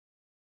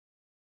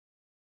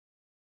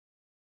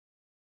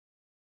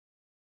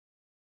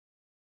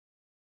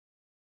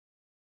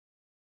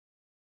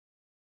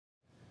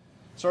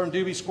Sergeant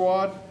Dube's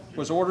squad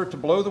was ordered to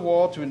blow the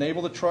wall to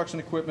enable the trucks and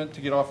equipment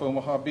to get off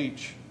Omaha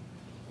Beach.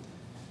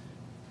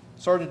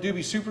 Sergeant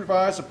Dube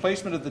supervised the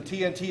placement of the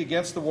TNT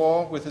against the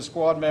wall with his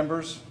squad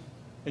members,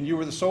 and you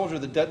were the soldier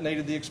that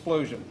detonated the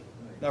explosion.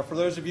 Now, for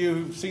those of you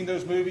who've seen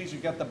those movies,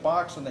 you've got the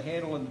box and the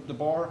handle and the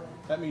bar.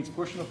 That means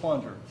pushing a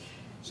plunger.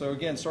 So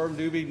again, Sergeant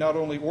Dube not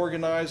only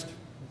organized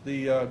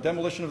the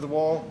demolition of the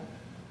wall,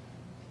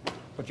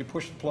 but you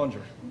pushed the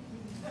plunger.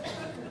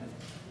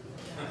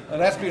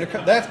 And that's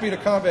being a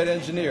combat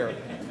engineer.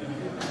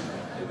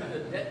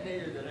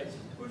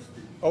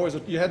 Oh,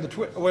 you had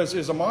the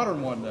is a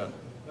modern one then?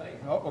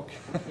 Oh,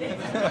 okay.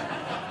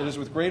 It is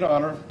with great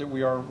honor that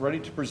we are ready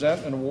to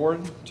present an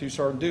award to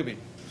Sergeant Dube.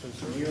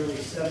 For nearly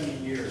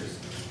 70 years,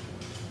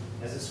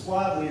 as a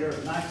squad leader of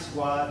 9th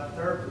Squad,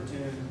 3rd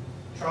Platoon,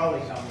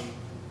 Charlie Company,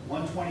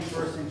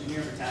 121st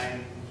Engineer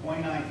Battalion,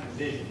 29th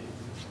Division,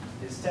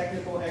 his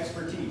technical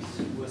expertise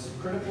was a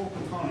critical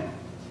component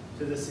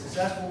to the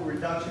successful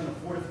reduction of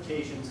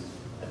fortifications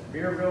at the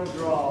Beerville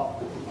Draw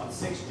on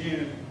 6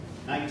 June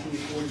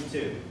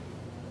 1942,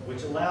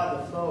 which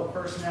allowed the flow of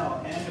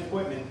personnel and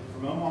equipment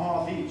from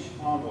Omaha Beach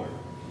onward.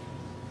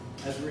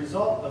 As a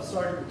result of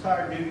Sergeant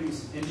Retired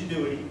Dube's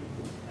ingenuity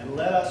and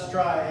let us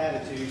try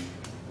attitude,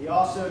 he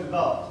also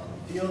developed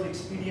field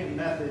expedient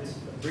methods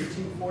of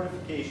breaching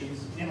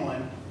fortifications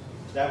inland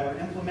that were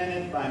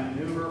implemented by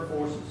maneuver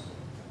forces.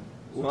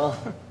 Well,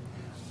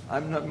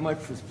 I'm not much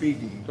for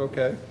speaking.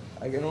 Okay.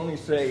 I can only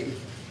say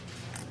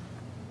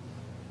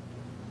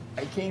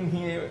I came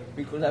here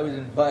because I was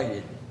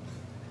invited.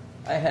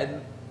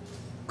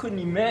 Couldn't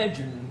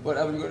imagine what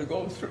I was going to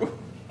go through.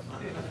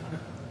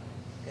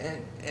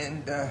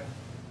 and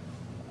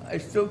I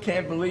still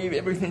can't believe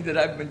everything that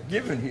I've been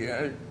given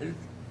here.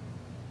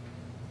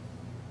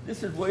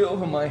 This is way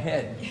over my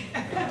head.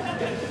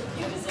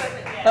 You deserve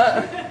it,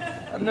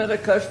 yeah. I'm not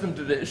accustomed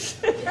to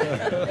this.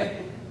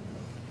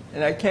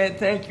 And I can't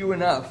thank you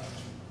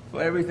enough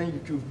for everything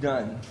that you've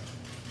done.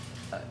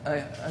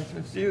 I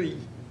sincerely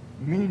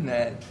mean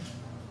that,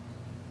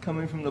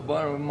 coming from the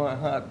bottom of my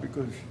heart,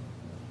 because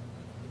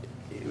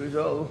it was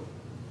all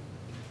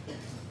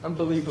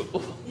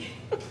unbelievable.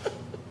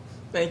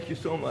 Thank you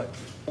so much.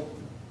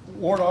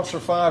 Warrant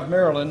Officer 5,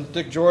 Maryland,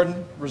 Dick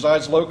Jordan,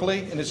 resides locally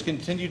and has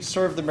continued to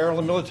serve the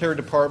Maryland Military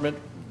Department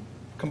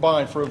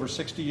combined for over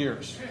 60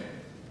 years.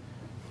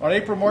 On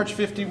April March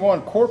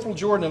 51, Corporal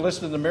Jordan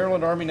enlisted in the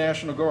Maryland Army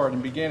National Guard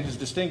and began his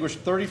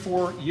distinguished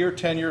 34-year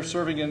tenure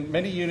serving in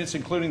many units,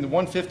 including the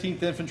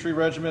 115th Infantry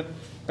Regiment,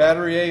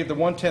 Battery A of the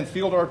 110th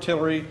Field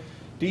Artillery,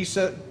 D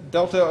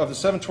Delta of the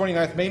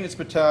 729th Maintenance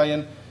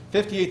Battalion,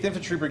 58th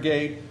Infantry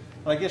Brigade.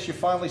 I guess you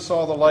finally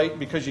saw the light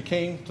because you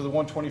came to the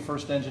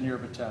 121st Engineer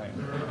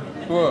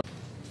Battalion.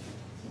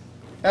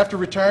 After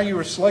retiring, you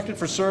were selected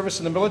for service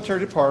in the military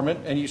department,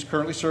 and you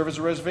currently serve as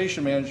a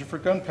reservation manager for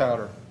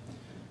gunpowder.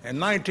 In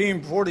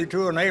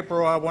 1942, in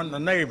April, I went in the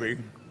Navy.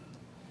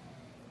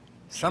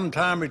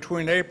 Sometime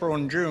between April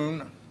and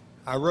June,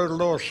 I wrote a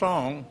little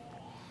song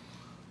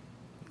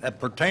that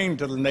pertained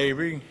to the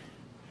Navy.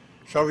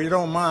 So if you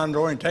don't mind,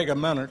 it'll only take a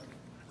minute.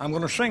 I'm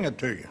going to sing it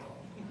to you.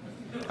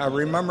 I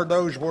remember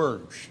those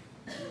words.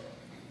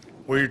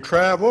 We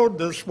traveled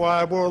this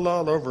wide world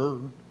all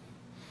over.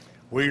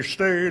 We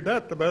stayed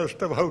at the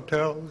best of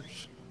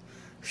hotels.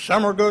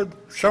 Some were good,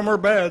 some were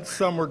bad,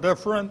 some were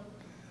different.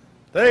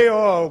 They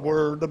all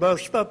were the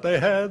best that they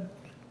had.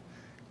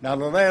 Now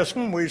the last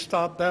one we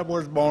stopped at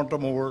was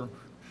Baltimore.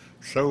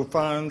 So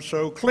fine,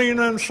 so clean,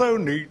 and so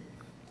neat.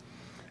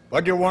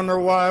 But you wonder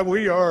why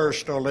we are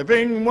still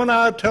living when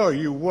I tell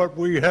you what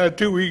we had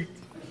to eat.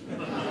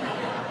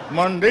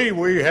 Monday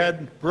we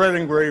had bread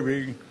and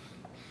gravy.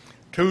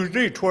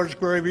 Tuesday 'twas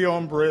gravy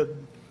on bread.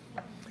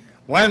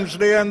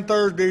 Wednesday and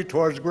Thursday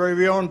 'twas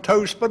gravy on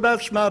toast, but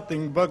that's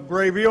nothing but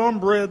gravy on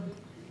bread.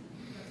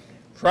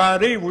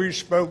 Friday we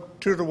spoke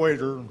to the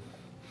waiter.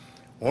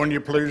 Won't you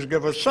please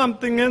give us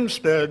something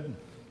instead?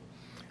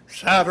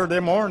 Saturday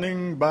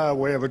morning, by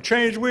way of a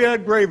change, we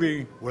had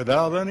gravy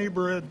without any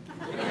bread.